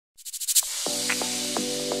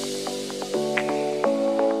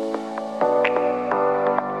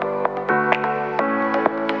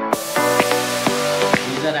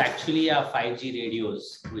actually are 5G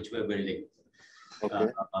radios, which we're building. Okay.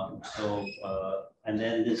 And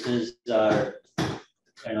then this is our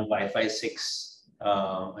kind of Wi-Fi 6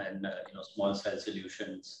 and small cell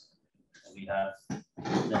solutions. We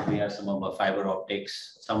have some of our fiber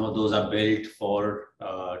optics. Some of those are built for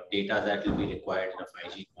data that will be required in a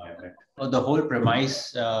 5G environment. So the whole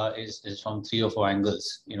premise is from 3 or 4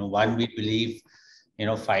 angles. One, we believe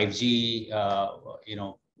 5G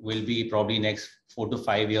will be probably next 4 to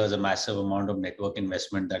 5 years a massive amount of network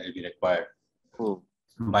investment that will be required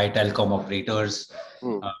by telecom operators,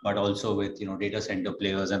 but also with data center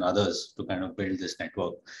players and others to kind of build this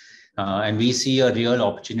network. And we see a real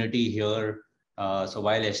opportunity here. So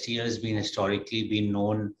while STL has been historically been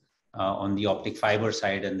known on the optic fiber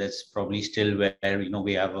side, and that's probably still where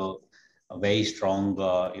we have a very strong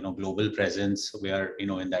global presence. We are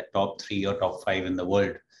in that top 3 or top 5 in the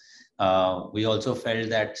world. We also felt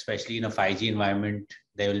that especially in a 5G environment,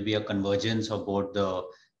 there will be a convergence of both the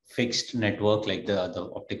fixed network like the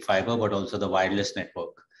optic fiber, but also the wireless network.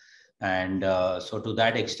 And so to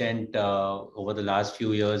that extent, over the last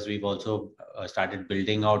few years, we've also started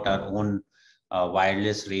building out our own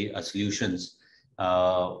wireless solutions,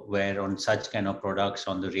 where on such kind of products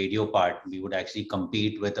on the radio part, we would actually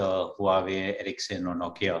compete with Huawei, Ericsson or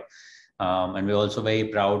Nokia. And we're also very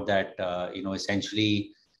proud that,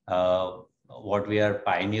 essentially what we are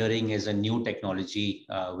pioneering is a new technology,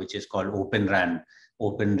 which is called Open RAN,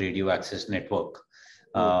 Open Radio Access Network.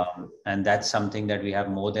 And that's something that we have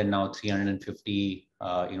more than now 350,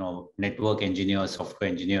 network engineers, software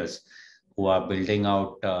engineers who are building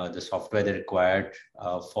out the software that required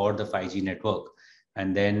for the 5G network.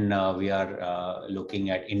 And then we are looking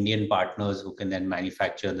at Indian partners who can then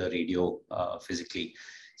manufacture the radio physically.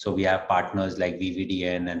 So we have partners like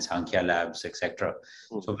VVDN and Sankhya Labs, etc.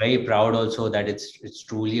 So very proud also that it's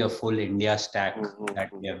truly a full India stack that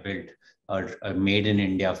we have built, a made in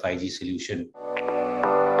India 5G solution.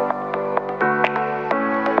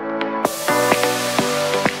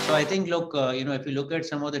 So I think, look, if you look at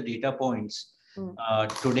some of the data points,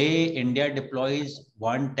 today India deploys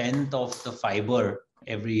 1/10 of the fiber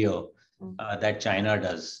every year that China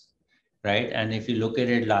does. Right. And if you look at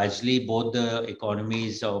it, largely both the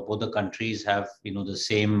economies or both the countries have, the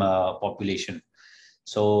same population.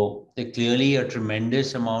 So clearly a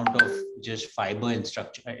tremendous amount of just fiber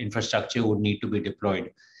infrastructure would need to be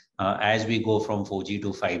deployed as we go from 4G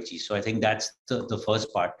to 5G. So I think that's the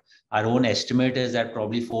first part. Our own estimate is that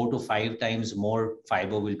probably 4 to 5 times more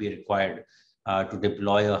fiber will be required to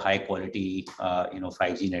deploy a high quality,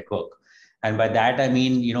 5G network. And by that, I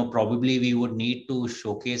mean, probably we would need to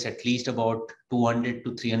showcase at least about 200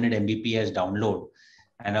 to 300 Mbps download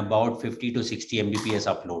and about 50 to 60 Mbps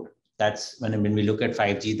upload. That's when we look at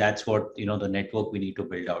 5G, that's what, the network we need to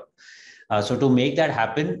build out. So to make that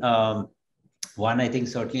happen, one, I think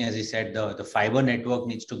certainly, as I said, the fiber network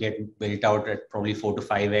needs to get built out at probably 4 to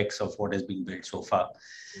 5x of what has been built so far.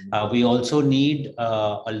 We also need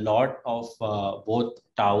a lot of both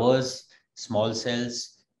towers, small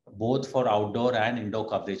cells, both for outdoor and indoor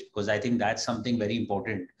coverage, because I think that's something very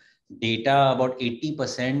important. Data, about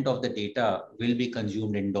 80% of the data will be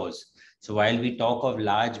consumed indoors. So while we talk of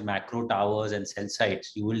large macro towers and cell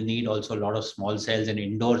sites, you will need also a lot of small cells and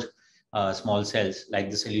indoor small cells, like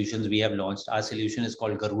the solutions we have launched. Our solution is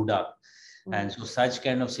called Garuda. And so such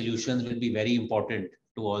kind of solutions will be very important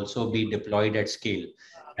to also be deployed at scale.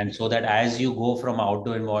 And so that as you go from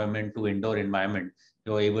outdoor environment to indoor environment,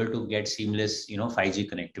 you're able to get seamless, 5G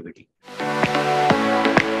connectivity.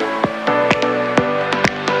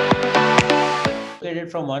 Look at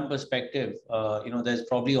it from one perspective, there's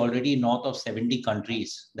probably already north of 70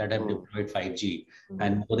 countries that have deployed 5G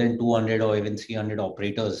and more than 200 or even 300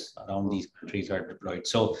 operators around these countries are deployed.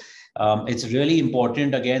 So it's really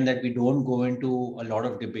important, again, that we don't go into a lot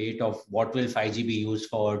of debate of what will 5G be used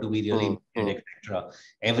for, do we really need it, etc.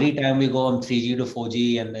 Every time we go on 3G to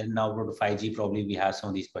 4G and then now go to 5G, probably we have some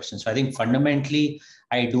of these questions. So I think fundamentally,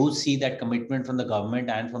 I do see that commitment from the government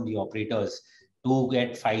and from the operators to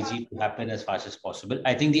get 5G to happen as fast as possible.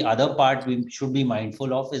 I think the other part we should be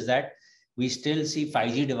mindful of is that we still see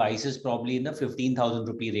 5G devices probably in the 15,000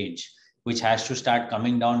 rupee range, which has to start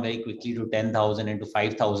coming down very quickly to 10,000 and to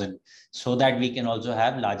 5,000 so that we can also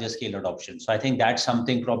have larger scale adoption. So I think that's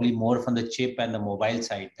something probably more from the chip and the mobile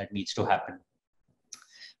side that needs to happen.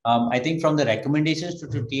 I think from the recommendations to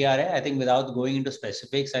TRA, I think without going into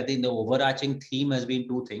specifics, I think the overarching theme has been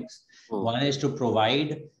 2 things. One is to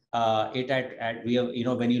provide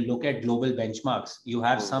when you look at global benchmarks, you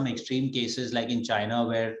have some extreme cases like in China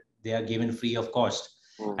where they are given free of cost.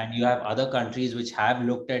 And you have other countries which have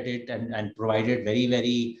looked at it and provided very,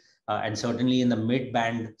 very and certainly in the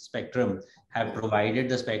mid-band spectrum have provided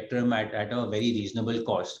the spectrum at a very reasonable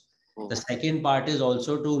cost. The second part is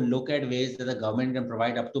also to look at ways that the government can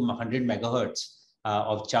provide up to 100 megahertz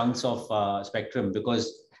of chunks of spectrum,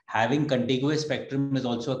 because having contiguous spectrum is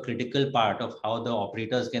also a critical part of how the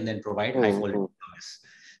operators can then provide high quality service.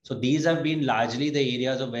 So these have been largely the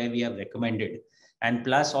areas of where we have recommended. And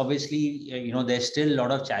plus, obviously, there's still a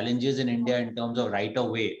lot of challenges in India in terms of right of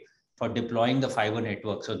way for deploying the fiber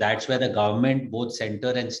network. So that's where the government, both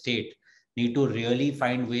center and state, need to really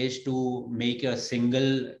find ways to make a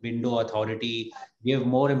single window authority, give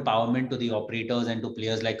more empowerment to the operators and to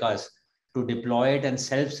players like us to deploy it and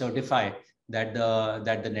self-certify that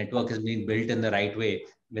the network is being built in the right way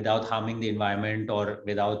without harming the environment or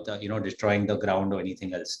without destroying the ground or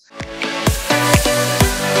anything else.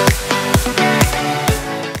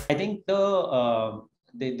 I think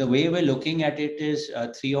the way we're looking at it is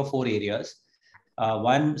 3 or 4 areas.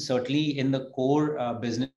 One, certainly in the core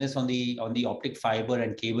business on the optic fiber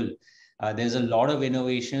and cable, there's a lot of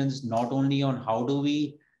innovations, not only on how do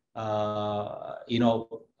we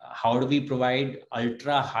provide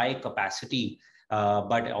ultra high capacity,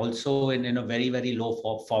 but also in a very, very low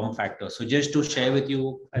form factor. So just to share with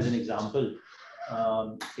you as an example,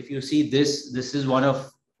 if you see this is one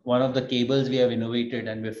of the cables we have innovated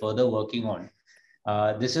and we're further working on.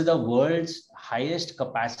 This is the world's highest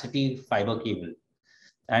capacity fiber cable,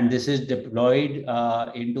 and this is deployed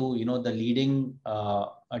into the leading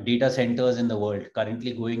data centers in the world,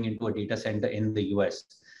 currently going into a data center in the US.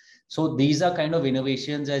 So these are kind of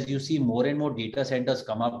innovations. As you see more and more data centers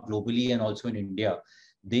come up globally and also in India,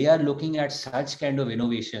 they are looking at such kind of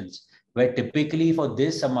innovations where typically for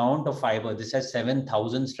this amount of fiber, this has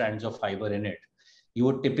 7,000 strands of fiber in it, you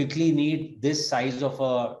would typically need this size of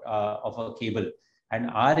a cable. And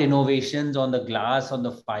our innovations on the glass, on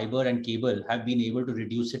the fiber and cable have been able to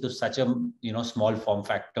reduce it to such a small form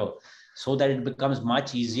factor, so that it becomes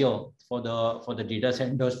much easier for the data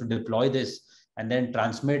centers to deploy this and then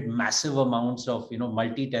transmit massive amounts of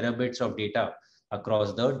multi terabits of data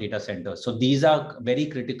across the data center. So these are very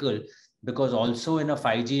critical, because also in a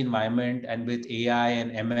 5G environment and with AI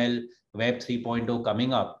and ML, Web 3.0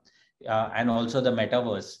 coming up, and also the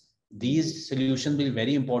metaverse, these solutions will be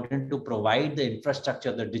very important to provide the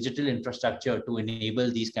infrastructure, the digital infrastructure to enable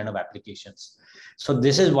these kind of applications. So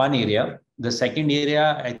this is one area. The second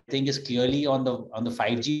area, I think, is clearly on the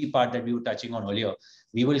 5G part that we were touching on earlier.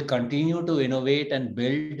 We will continue to innovate and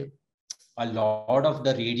build a lot of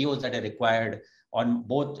the radios that are required on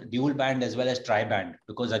both dual band as well as tri-band,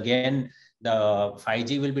 because again, the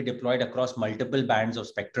 5G will be deployed across multiple bands of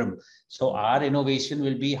spectrum. So our innovation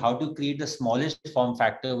will be how to create the smallest form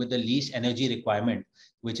factor with the least energy requirement,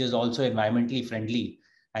 which is also environmentally friendly,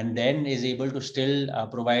 and then is able to still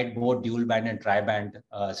provide both dual band and tri-band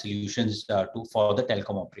solutions for the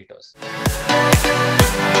telecom operators.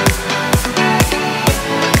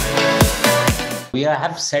 We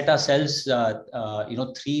have set ourselves,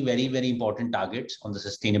 3 very, very important targets on the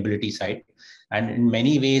sustainability side. And in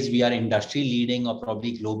many ways, we are industry leading or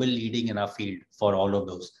probably global leading in our field for all of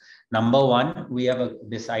those. Number one, we have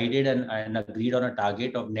decided and agreed on a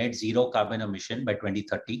target of net zero carbon emission by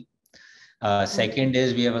 2030. Second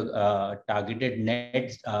is we have a targeted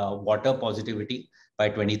net water positivity by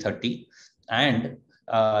 2030. And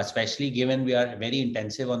especially given we are very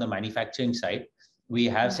intensive on the manufacturing side, we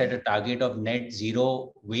have set a target of net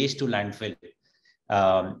zero waste to landfill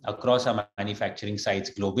across our manufacturing sites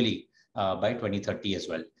globally by 2030 as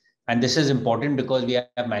well. And this is important because we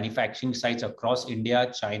have manufacturing sites across India,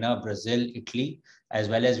 China, Brazil, Italy, as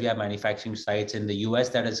well as we have manufacturing sites in the US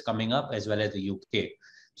that is coming up, as well as the UK.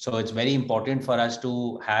 So it's very important for us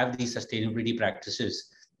to have these sustainability practices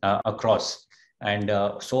across. And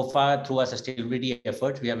so far, through our sustainability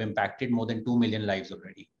efforts, we have impacted more than 2 million lives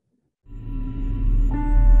already.